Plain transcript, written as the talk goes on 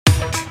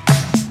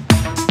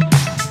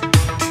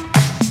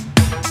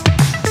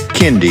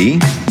Kindy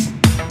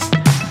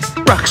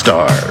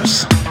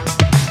Rockstars.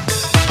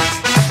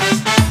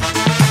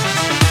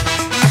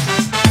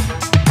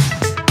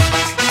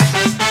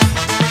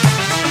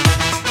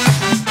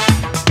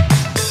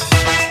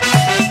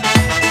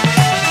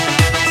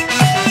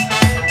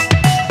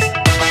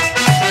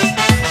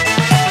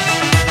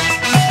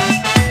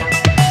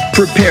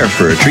 Prepare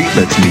for a treat,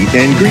 let's meet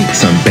and greet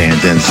some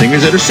bands and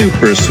singers that are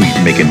super sweet,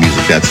 making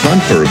music that's fun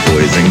for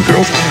boys and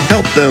girls.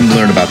 Help them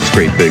learn about this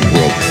great big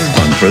world.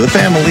 Fun for the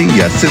family,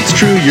 yes it's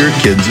true, your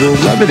kids will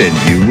love it and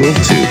you will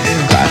too.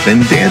 Clap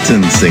and dance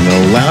and sing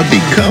aloud,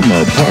 become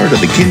a part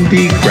of the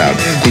Kindy crowd.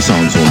 These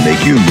songs will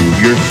make you move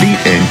your feet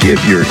and give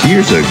your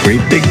ears a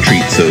great big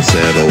treat. So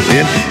settle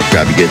in,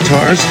 grab your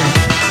guitars,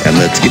 and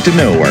let's get to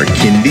know our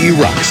Kindy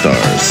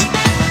Rockstars.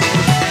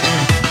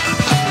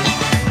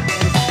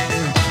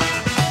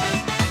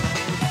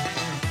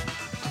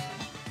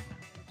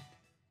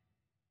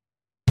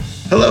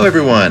 Hello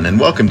everyone, and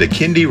welcome to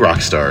Kindy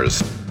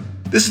Rockstars.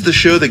 This is the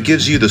show that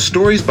gives you the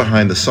stories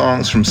behind the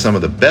songs from some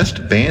of the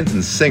best bands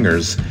and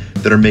singers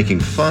that are making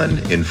fun,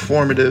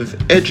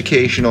 informative,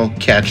 educational,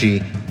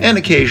 catchy, and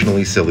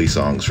occasionally silly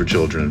songs for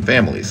children and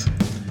families.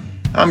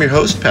 I'm your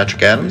host,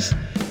 Patrick Adams,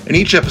 and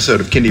each episode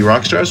of Kindy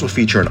Rockstars will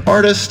feature an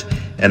artist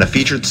and a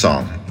featured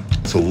song.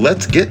 So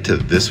let's get to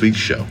this week's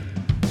show.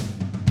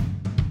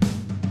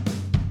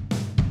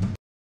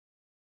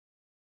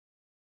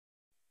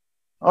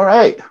 All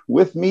right,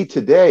 with me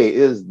today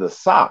is the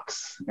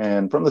Sox,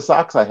 and from the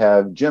Sox I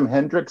have Jim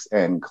Hendrix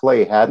and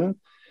Clay Haddon.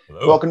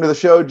 Hello. Welcome to the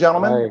show,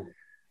 gentlemen. Hi.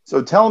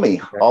 So tell me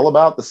all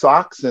about the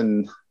Sox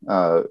and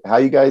how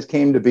you guys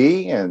came to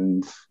be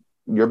and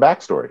your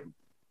backstory.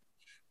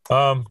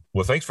 Well,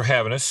 thanks for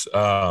having us.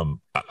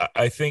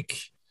 I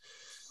think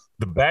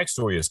the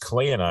backstory is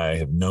Clay and I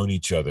have known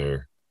each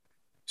other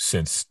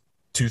since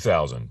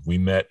 2000. We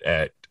met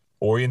at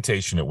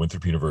orientation at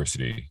Winthrop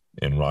University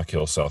in Rock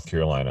Hill, South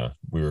Carolina.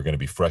 We were going to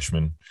be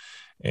freshmen,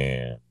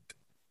 and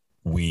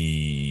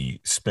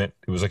we spent,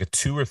 it was like a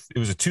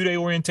 2-day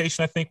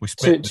orientation. I think we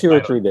spent two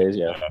or 3 days.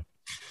 Yeah.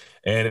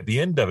 And at the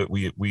end of it,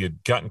 we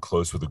had gotten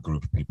close with a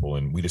group of people,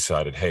 and we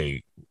decided,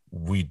 hey,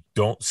 we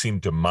don't seem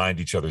to mind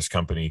each other's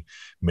company.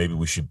 Maybe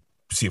we should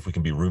see if we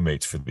can be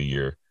roommates for the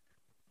year.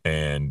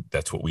 And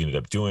that's what we ended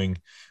up doing.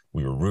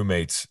 We were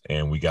roommates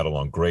and we got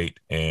along great.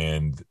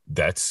 And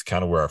that's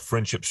kind of where our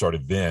friendship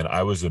started then.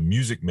 I was a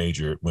music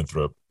major at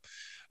Winthrop.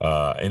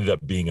 Ended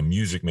up being a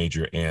music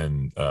major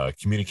and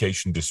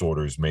communication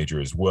disorders major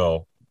as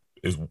well,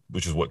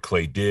 which is what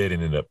Clay did,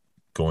 and ended up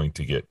going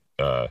to get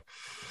a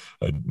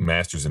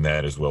master's in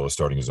that, as well as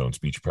starting his own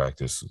speech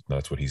practice.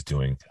 That's what he's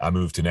doing. I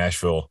moved to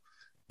Nashville,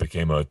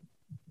 became a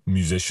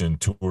musician,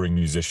 touring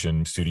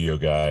musician, studio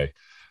guy.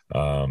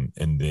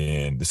 And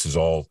then this is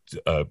all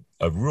a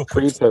real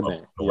quick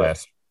the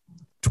last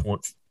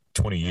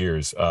 20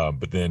 years.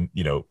 But then,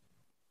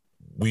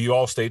 we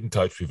all stayed in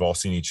touch. We've all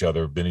seen each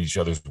other, been at each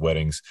other's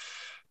weddings.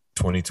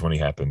 2020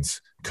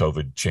 happens.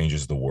 COVID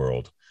changes the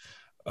world.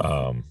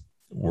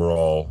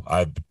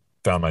 I've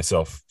found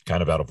myself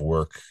kind of out of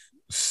work,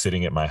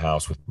 sitting at my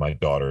house with my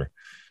daughter.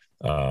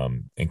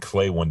 And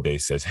Clay one day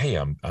says, hey,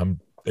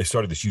 I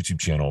started this YouTube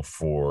channel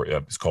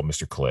it's called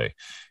Mr. Clay.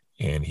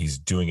 And he's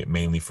doing it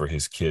mainly for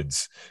his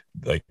kids,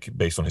 like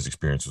based on his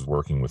experiences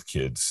working with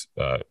kids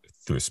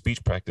through his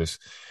speech practice.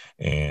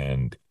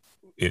 And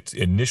it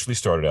initially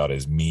started out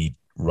as me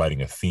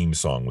writing a theme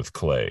song with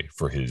Clay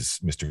for his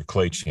Mr.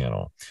 Clay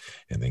channel.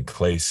 And then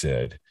Clay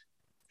said,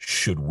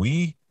 should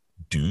we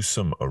do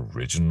some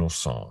original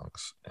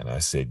songs? And I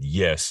said,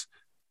 yes,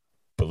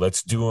 but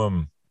let's do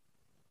them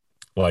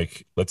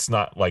let's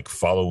not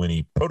follow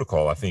any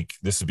protocol. I think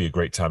this would be a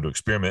great time to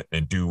experiment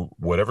and do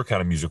whatever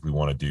kind of music we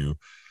want to do.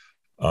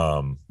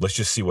 Let's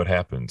just see what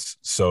happens.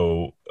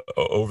 So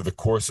over the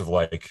course of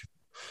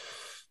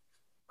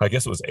I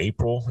guess it was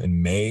April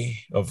and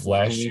May of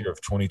last year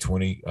of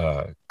 2020,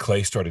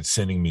 Clay started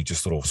sending me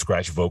just little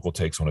scratch vocal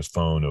takes on his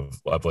phone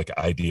of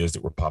ideas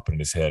that were popping in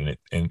his head.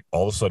 And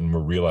all of a sudden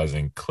we're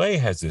realizing Clay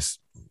has this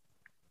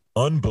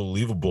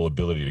unbelievable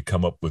ability to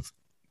come up with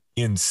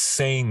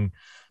insane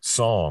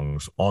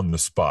songs on the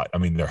spot. I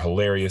mean, they're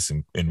hilarious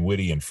and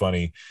witty and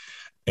funny.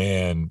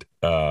 And,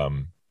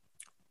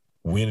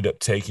 we ended up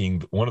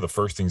taking one of the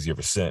first things he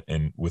ever sent,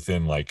 and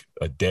within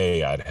a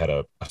day, I'd had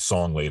a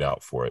song laid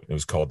out for it. It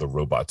was called The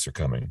Robots Are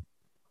Coming.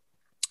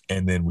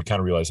 And then we kind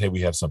of realized, hey,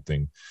 we have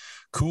something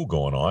cool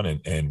going on.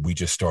 And we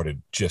just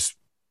started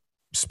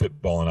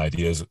spitballing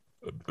ideas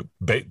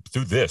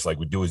through this.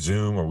 We do a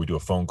Zoom or we do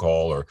a phone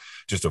call or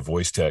just a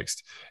voice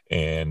text.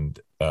 And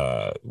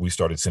we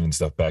started sending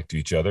stuff back to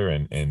each other.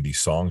 And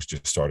these songs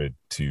just started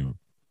to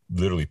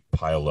literally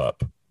pile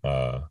up.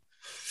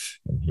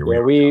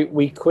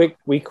 We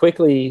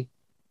quickly,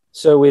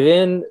 so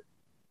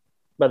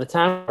by the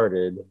time it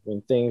started,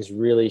 when things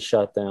really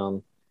shut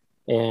down,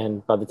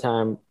 and by the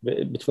time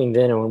between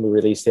then and when we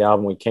released the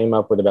album, we came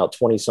up with about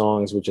 20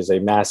 songs, which is a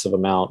massive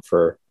amount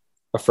for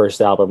a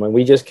first album. And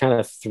we just kind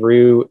of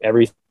threw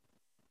everything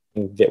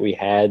that we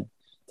had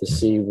to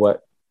see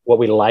what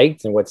we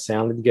liked and what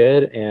sounded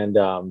good. And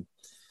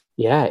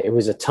Yeah, it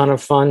was a ton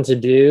of fun to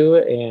do,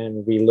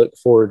 and we look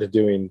forward to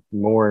doing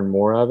more and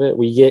more of it.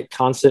 We get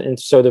constant, and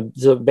so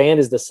the band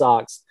is the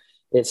Socks.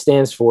 It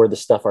stands for the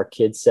stuff our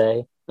kids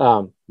say.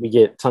 We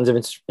get tons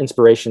of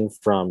inspiration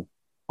from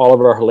all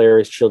of our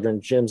hilarious children.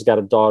 Jim's got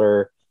a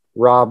daughter.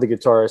 Rob, the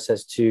guitarist,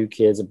 has two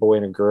kids, a boy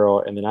and a girl,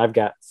 and then I've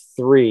got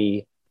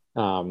three,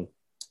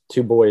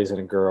 two boys and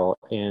a girl.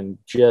 And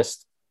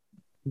just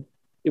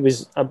it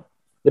was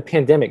the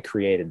pandemic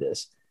created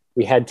this.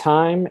 We had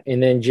time,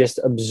 and then just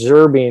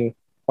observing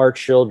our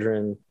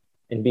children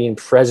and being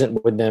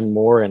present with them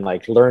more and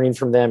like learning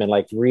from them and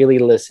like really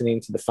listening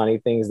to the funny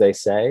things they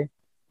say.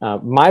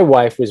 My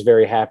wife was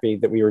very happy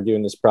that we were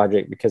doing this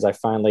project because I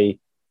finally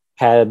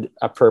had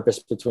a purpose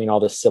between all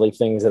the silly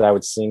things that I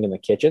would sing in the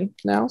kitchen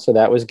now. So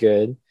that was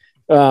good.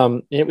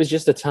 And it was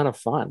just a ton of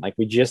fun. Like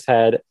we just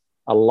had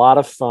a lot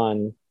of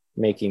fun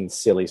making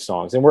silly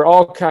songs, and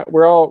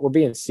we're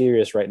being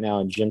serious right now.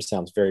 And Jim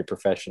sounds very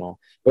professional,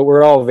 but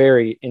we're all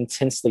very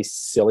intensely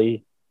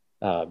silly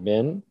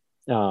men.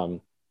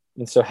 And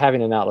so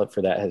having an outlet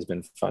for that has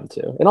been fun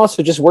too. And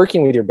also just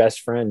working with your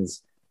best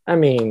friends. I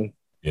mean,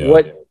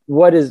 yeah.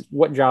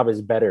 What job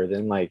is better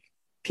than like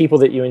people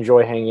that you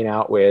enjoy hanging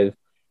out with?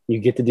 You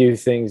get to do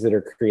things that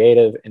are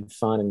creative and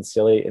fun and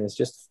silly, and it's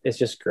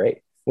just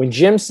great. When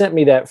Jim sent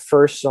me that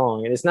first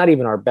song, and it's not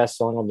even our best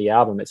song on the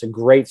album, it's a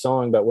great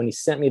song, but when he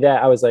sent me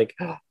that, I was like,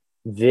 oh,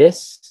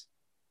 this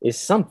is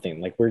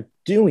something. Like we're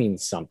doing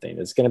something.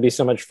 It's going to be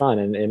so much fun,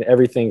 and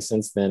everything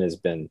since then has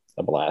been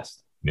a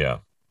blast. Yeah,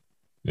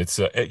 it's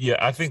yeah.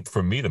 I think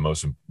for me,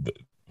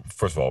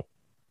 first of all,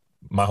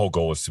 my whole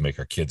goal is to make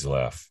our kids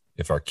laugh.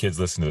 If our kids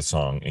listen to the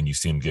song and you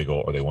see them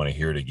giggle or they want to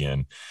hear it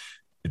again,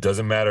 it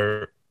doesn't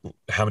matter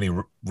how many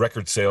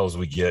record sales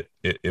we get.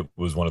 It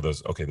was one of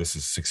those, okay, this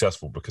is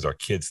successful because our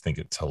kids think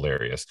it's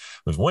hilarious.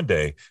 Because one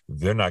day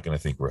they're not going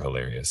to think we're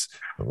hilarious.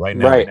 But right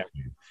now, right.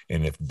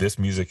 And if this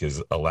music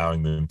is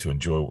allowing them to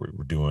enjoy what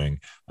we're doing,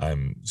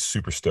 I'm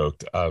super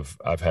stoked. I've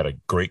had a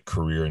great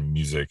career in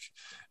music,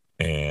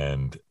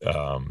 and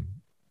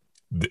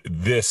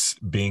this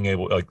being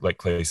able, like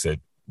Clay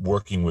said,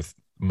 working with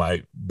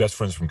my best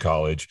friends from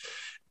college,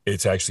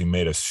 it's actually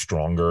made us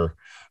stronger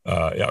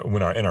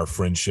in our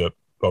friendship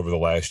over the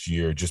last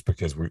year, just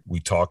because we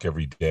talk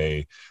every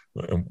day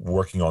and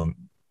working on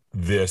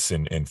this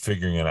and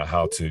figuring out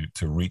how to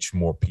reach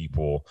more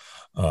people.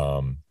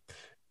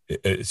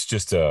 It's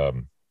just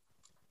it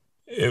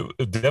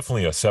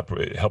definitely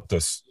it helped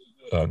us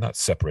not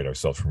separate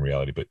ourselves from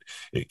reality, but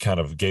it kind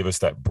of gave us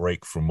that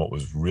break from what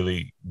was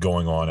really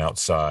going on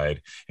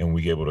outside, and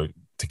we were able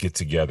to get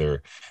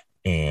together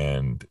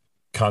and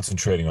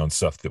concentrating on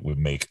stuff that would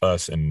make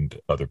us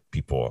and other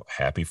people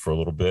happy for a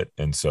little bit.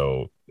 And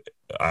so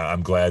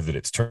I'm glad that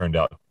it's turned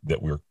out that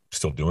we're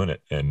still doing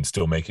it and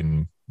still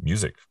making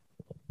music.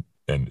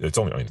 And it's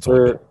only been a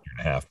year and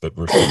a half, but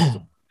we're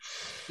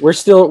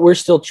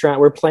still trying.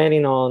 We're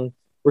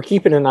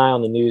keeping an eye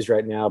on the news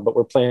right now, but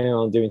we're planning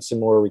on doing some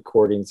more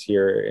recordings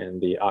here in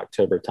the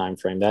October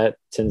timeframe. That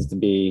tends to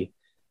be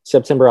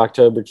September,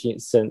 October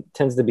tends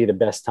to be the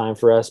best time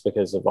for us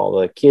because of all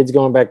the kids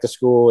going back to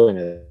school,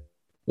 and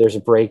there's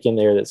a break in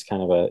there that's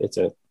kind of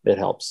it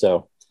helps.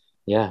 So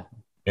yeah.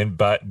 And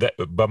by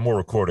more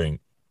recording,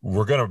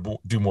 we're going to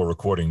do more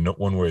recording, not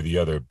one way or the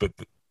other, but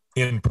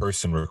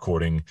in-person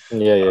recording.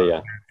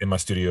 Yeah. In my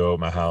studio,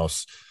 my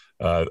house,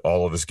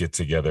 all of us get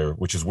together,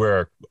 which is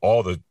where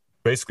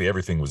basically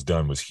everything was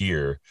done was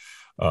here.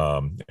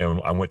 And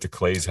I went to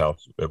Clay's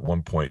house at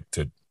one point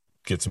to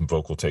get some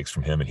vocal takes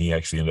from him, and he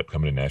actually ended up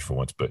coming to Nashville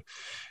once, but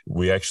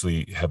we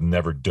actually have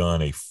never done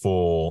a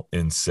full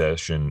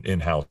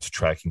in-house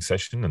tracking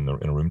session in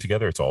a room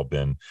together. It's all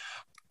been,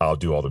 I'll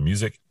do all the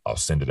music, I'll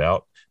send it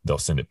out, they'll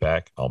send it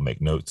back, I'll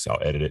make notes,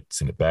 I'll edit it,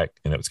 send it back.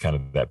 And it was kind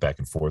of that back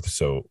and forth.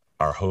 So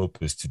our hope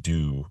is to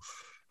do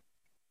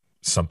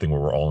something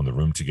where we're all in the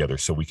room together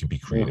so we can be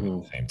creative at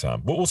the same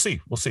time. But we'll see.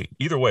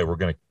 Either way, we're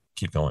going to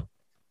keep going.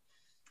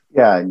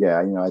 Yeah.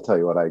 I tell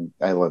you what,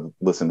 I love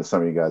listening to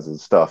some of you guys'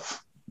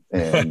 stuff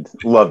and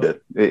loved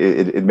it.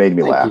 It made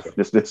me laugh.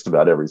 Just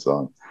about every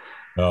song.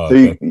 Oh, so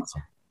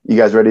you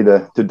guys ready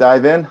to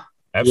dive in?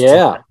 Absolutely.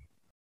 Yeah.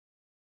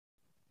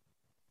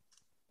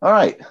 All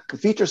right. The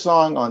feature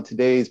song on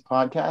today's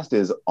podcast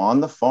is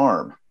On the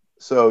Farm.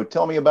 So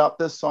tell me about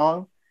this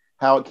song,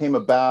 how it came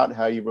about,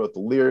 how you wrote the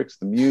lyrics,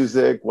 the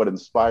music, what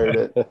inspired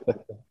it.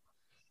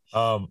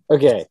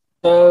 Okay.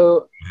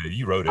 So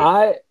you wrote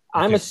it.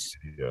 I'm a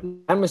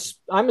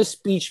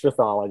speech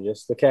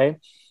pathologist. Okay.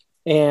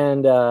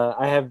 And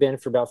I have been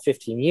for about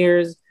 15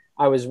 years.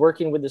 I was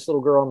working with this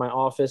little girl in my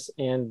office,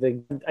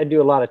 and I do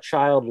a lot of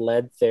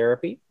child-led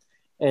therapy.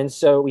 And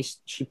so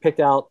she picked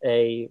out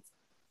a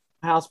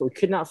house, but we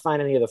could not find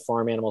any of the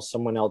farm animals.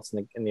 Someone else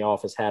in the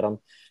office had them.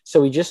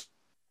 So we just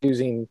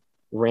using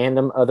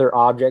random other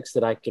objects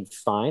that I could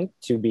find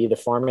to be the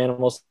farm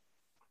animals.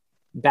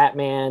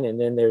 Batman, and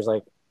then there's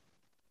like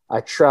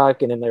a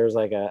truck, and then there's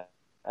like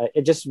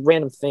it just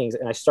random things.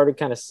 And I started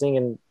kind of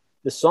singing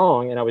the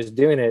song, and I was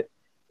doing it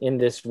in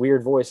this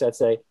weird voice. I'd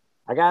say,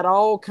 I got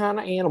all kind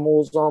of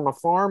animals on my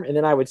farm. And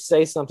then I would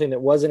say something that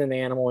wasn't an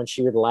animal and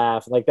she would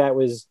laugh. Like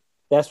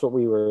that's what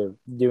we were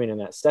doing in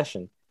that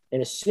session.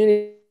 And as soon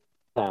as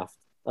I laughed,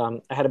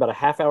 I had about a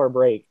half-hour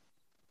break,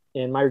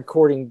 and my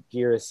recording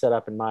gear is set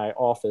up in my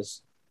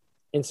office.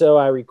 And so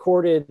I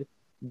recorded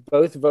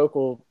both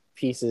vocal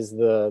pieces,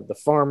 the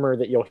farmer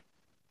that you'll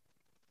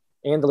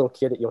and the little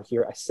kid that you'll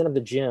hear. I sent him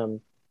to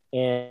Jim,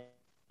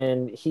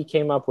 and he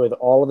came up with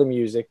all of the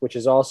music, which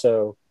is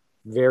also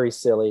very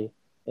silly.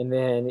 And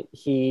then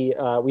we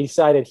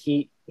decided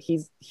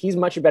he's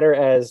much better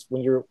as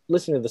when you're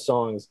listening to the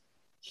songs,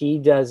 he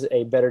does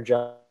a better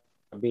job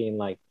of being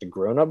like the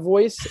grown-up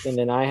voice, and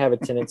then I have a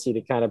tendency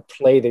to kind of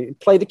play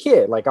the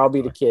kid, like I'll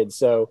be the kid.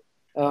 So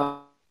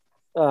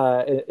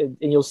and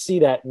you'll see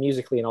that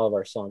musically in all of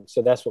our songs.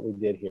 So that's what we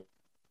did here.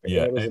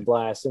 Yeah, and it was a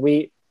blast, and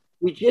we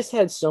just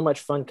had so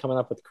much fun coming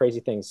up with crazy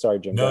things. Sorry,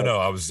 Jim. No,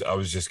 I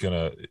was just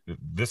gonna.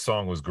 This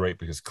song was great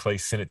because Clay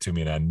sent it to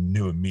me, and I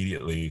knew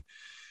immediately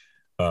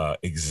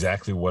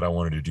exactly what I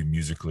wanted to do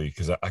musically,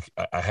 because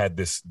I had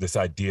this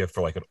idea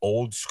for like an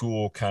old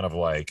school kind of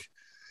like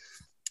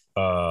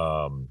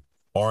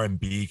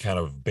R&B kind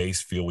of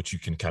bass feel, which you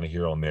can kind of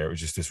hear on there. It was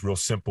just this real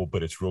simple,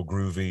 but it's real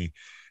groovy.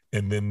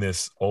 And then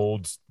this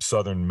old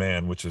Southern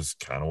man, which is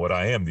kind of what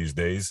I am these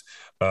days,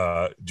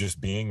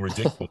 just being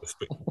ridiculous.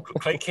 But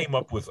Clay came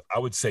up with, I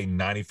would say,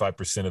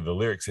 95% of the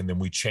lyrics, and then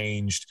we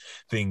changed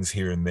things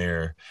here and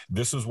there.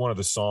 This was one of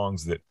the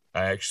songs that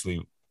I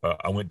actually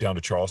I went down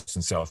to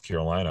Charleston, South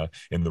Carolina,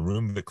 in the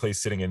room that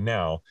Clay's sitting in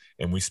now,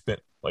 and we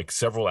spent like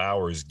several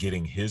hours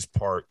getting his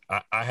part.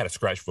 I had a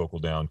scratch vocal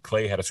down.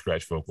 Clay had a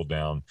scratch vocal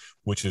down,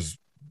 which is,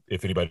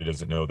 if anybody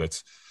doesn't know,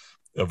 that's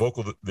a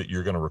vocal that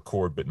you're going to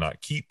record but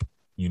not keep.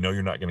 You know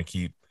you're not going to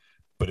keep,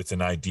 but it's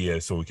an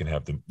idea so we can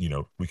have them,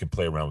 we can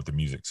play around with the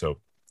music. So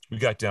we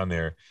got down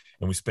there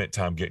and we spent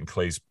time getting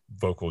Clay's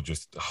vocal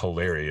just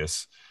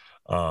hilarious.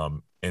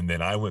 And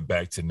then I went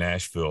back to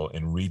Nashville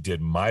and redid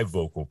my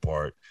vocal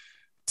part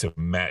to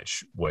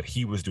match what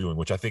he was doing,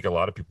 which I think a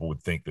lot of people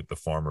would think that the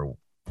farmer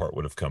part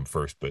would have come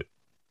first, but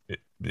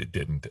it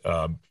didn't.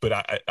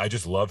 But I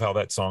just love how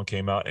that song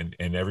came out,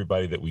 and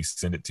everybody that we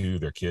send it to,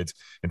 their kids.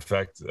 In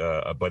fact,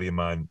 a buddy of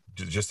mine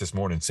just this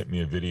morning sent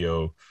me a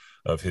video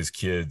of his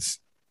kids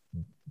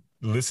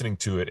listening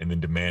to it and then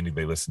demanding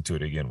they listen to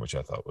it again, which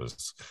I thought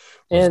was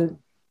and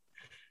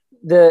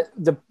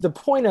the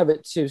point of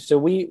it too. So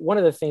one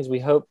of the things we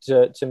hope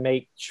to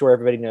make sure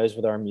everybody knows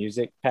with our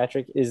music,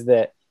 Patrick, is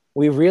that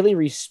we really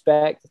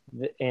respect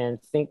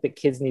and think that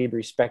kids need to be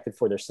respected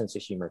for their sense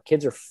of humor.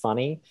 Kids are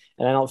funny,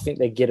 and I don't think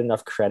they get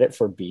enough credit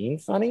for being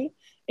funny.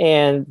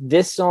 And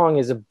this song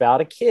is about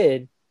a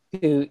kid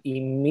who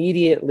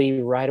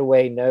immediately right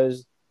away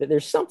knows that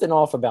there's something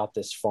off about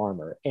this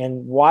farmer,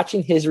 and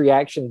watching his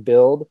reaction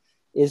build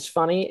is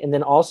funny. And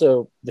then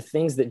also the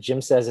things that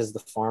Jim says as the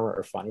farmer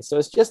are funny. So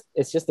it's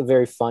just a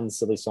very fun,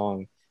 silly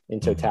song in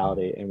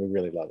totality. And we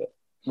really love it.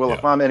 Well,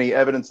 if I'm any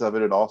evidence of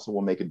it, it also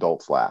will make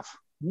adults laugh.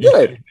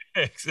 Good.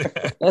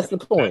 Exactly. That's the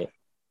point.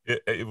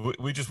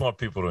 We just want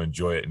people to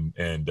enjoy it.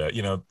 And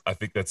I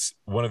think that's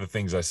one of the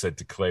things I said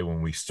to Clay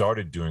when we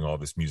started doing all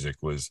this music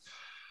was,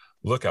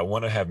 look, I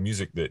want to have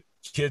music that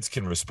kids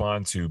can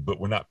respond to, but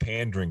we're not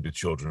pandering to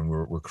children.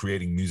 We're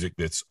creating music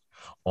that's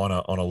on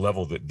a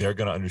level that they're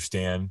going to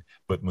understand.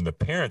 But when the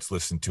parents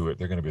listen to it,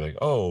 they're going to be like,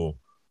 oh,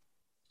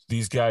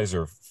 these guys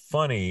are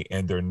funny,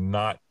 and they're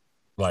not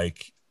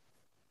like,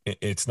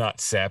 it's not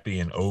sappy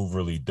and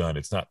overly done.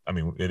 It's not, I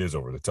mean, it is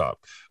over the top,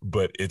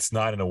 but it's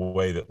not in a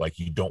way that like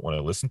you don't want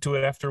to listen to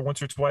it after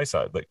once or twice.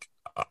 I'm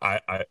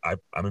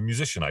a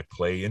musician. I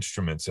play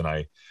instruments, and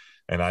I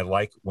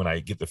like when I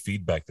get the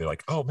feedback. They're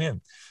like, oh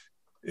man,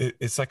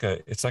 it's like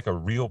a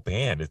real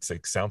band. It's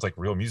like, sounds like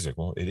real music.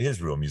 Well, it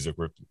is real music.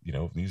 Where,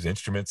 these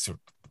instruments are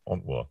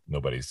on, well,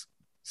 nobody's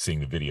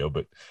seeing the video,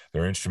 but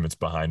there are instruments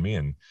behind me,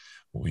 and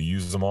we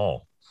use them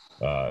all.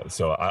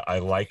 So I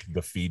like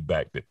the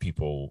feedback that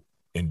people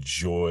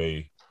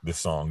enjoy the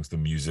songs, the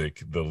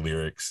music, the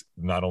lyrics,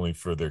 not only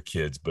for their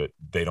kids, but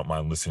they don't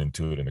mind listening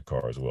to it in the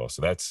car as well.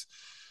 So it's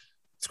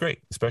great,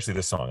 especially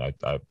this song.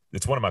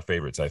 It's one of my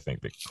favorites, I think,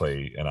 that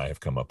Clay and I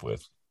have come up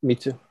with. Me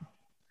too.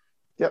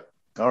 Yep.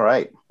 All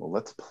right. Well,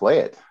 let's play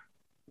it.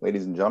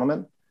 Ladies and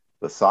gentlemen,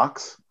 The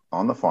Socks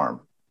on the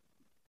Farm.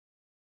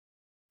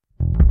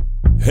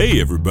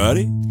 Hey,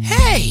 everybody.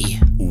 Hey!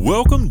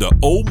 Welcome to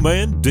Old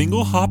Man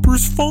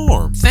Dinglehopper's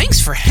farm. Thanks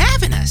for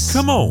having us.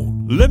 Come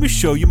on, let me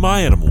show you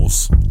my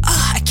animals.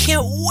 I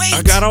can't wait.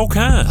 I got all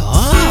kinds.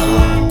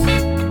 Oh.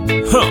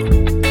 Huh.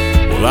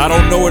 Well, I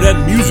don't know where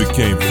that music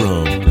came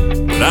from,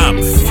 but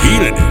I'm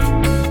feeling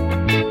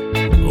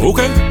it.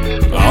 Okay,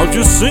 I'll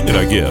just sing it,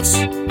 I guess.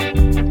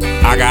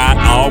 I got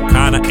all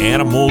kind of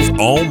animals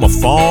on my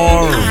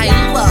farm. I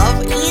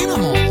love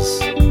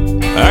animals.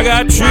 I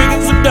got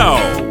chickens and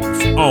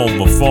dogs on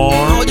my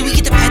farm. Oh, do we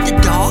get to pet the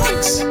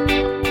dogs?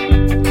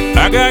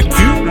 I got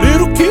cute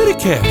little kitty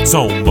cats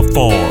on my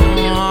farm.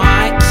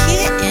 Aw,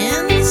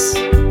 kittens.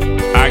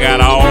 I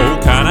got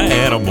all kind of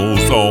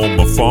animals on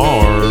my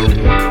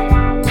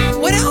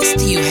farm. What else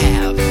do you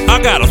have?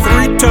 I got a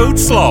 3-toed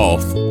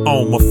sloth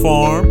on my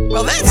farm.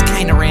 Well, that's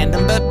kind of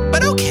random,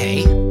 but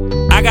okay.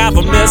 I got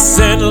the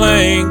missing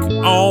link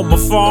on my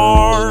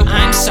farm.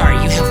 I'm sorry,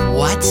 you have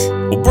what?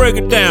 Well, break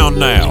it down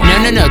now.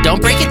 No,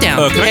 don't break it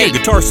down. Can I get a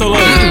guitar solo?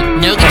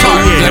 No guitar.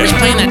 Oh, yeah. Whoever's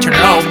playing that, turn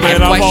it off. Oh, I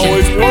have man, a I've question.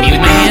 always wanted Me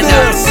with my to do hand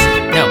this. up.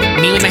 No,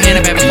 me with my hand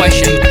up, I have a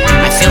question.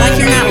 I feel like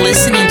you're not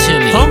listening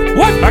to me. Huh?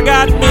 What? I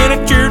got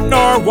miniature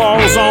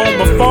narwhals on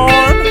my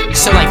farm.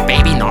 So, like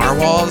baby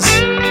narwhals?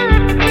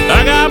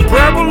 I got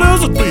purple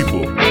lizard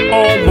people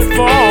on my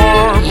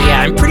farm.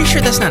 Yeah, I'm pretty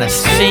sure that's not a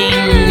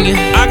thing.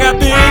 I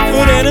got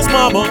Bigfoot and his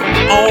mama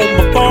on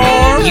my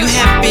farm. You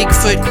have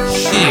Bigfoot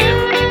here.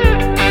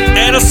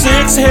 And a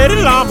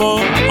 6-headed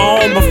llama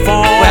on my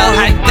farm. Well,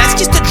 that's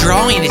just a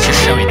drawing that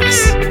you're showing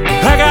us.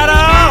 I got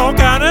all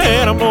kind of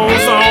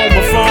animals on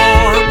my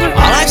farm.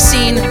 All I've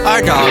seen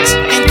are dogs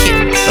and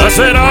kittens. I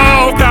said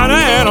all kind of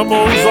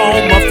animals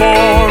on my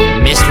farm.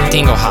 Mr.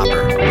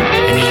 Dinglehopper,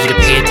 I need you to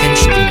pay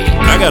attention to me.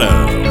 I got a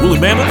woolly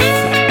mammoth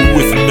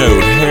with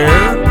no hair.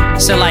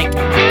 So, like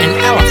an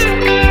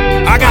elephant.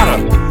 I got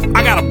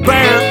a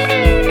bear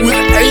with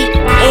 8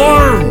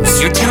 arms.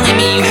 You're telling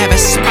me you have a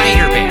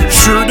spider bear?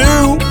 Sure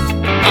do.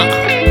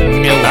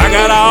 No way. I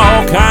got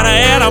all kind of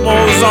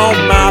animals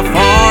on my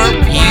farm.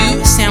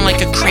 You sound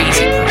like a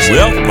crazy person.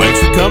 Well, thanks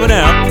for coming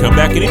out. Come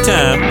back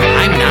anytime.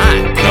 I'm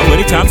not. No,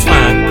 anytime's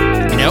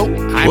fine. Nope,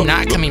 I'm Well,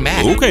 not coming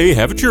back. Okay,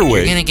 have it your You're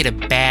way. gonna get a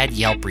bad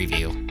Yelp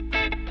review.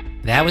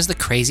 That was the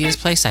craziest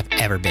place I've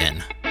ever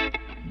been.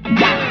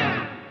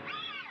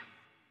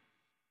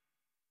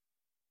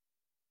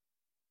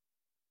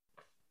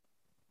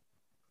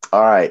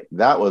 All right,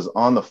 that was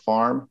On the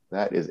Farm.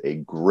 That is a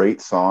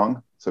great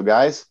song. So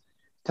guys,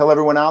 tell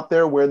everyone out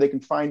there where they can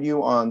find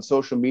you on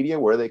social media,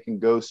 where they can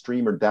go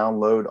stream or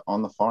download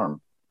On the Farm.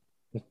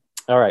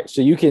 All right.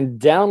 So you can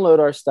download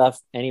our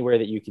stuff anywhere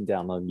that you can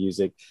download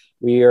music.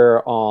 We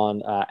are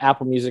on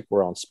Apple Music.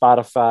 We're on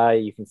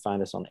Spotify. You can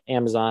find us on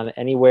Amazon.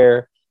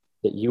 Anywhere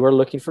that you are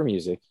looking for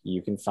music,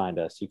 you can find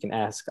us. You can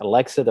ask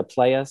Alexa to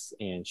play us,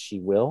 and she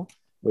will,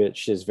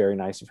 which is very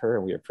nice of her,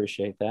 and we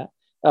appreciate that.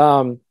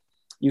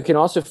 You can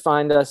also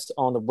find us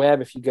on the web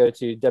if you go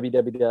to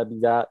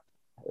www.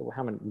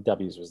 How many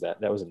W's was that?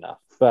 That was enough.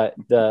 But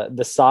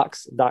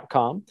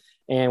thesocks.com.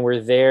 And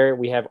we're there.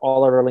 We have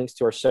all of our links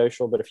to our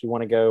social. But if you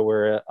want to go,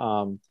 we're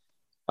on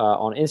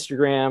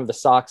Instagram, The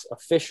Socks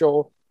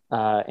Official.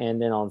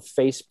 And then on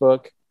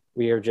Facebook,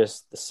 we are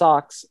just The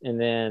Socks. And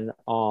then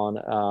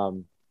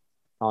on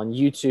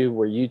YouTube,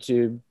 we're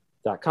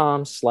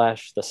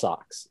youtube.com/The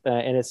Socks.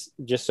 And it's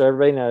just so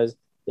everybody knows,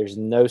 there's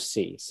no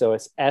C. So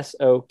it's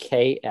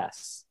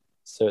SOKS.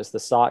 So it's The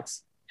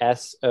Socks,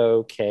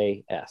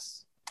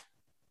 SOKS.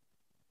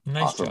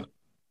 Nice Awesome. job.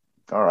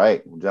 All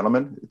right, well,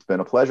 gentlemen, it's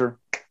been a pleasure.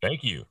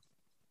 Thank you.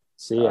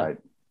 See ya. All right,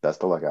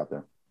 best of luck out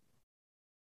there.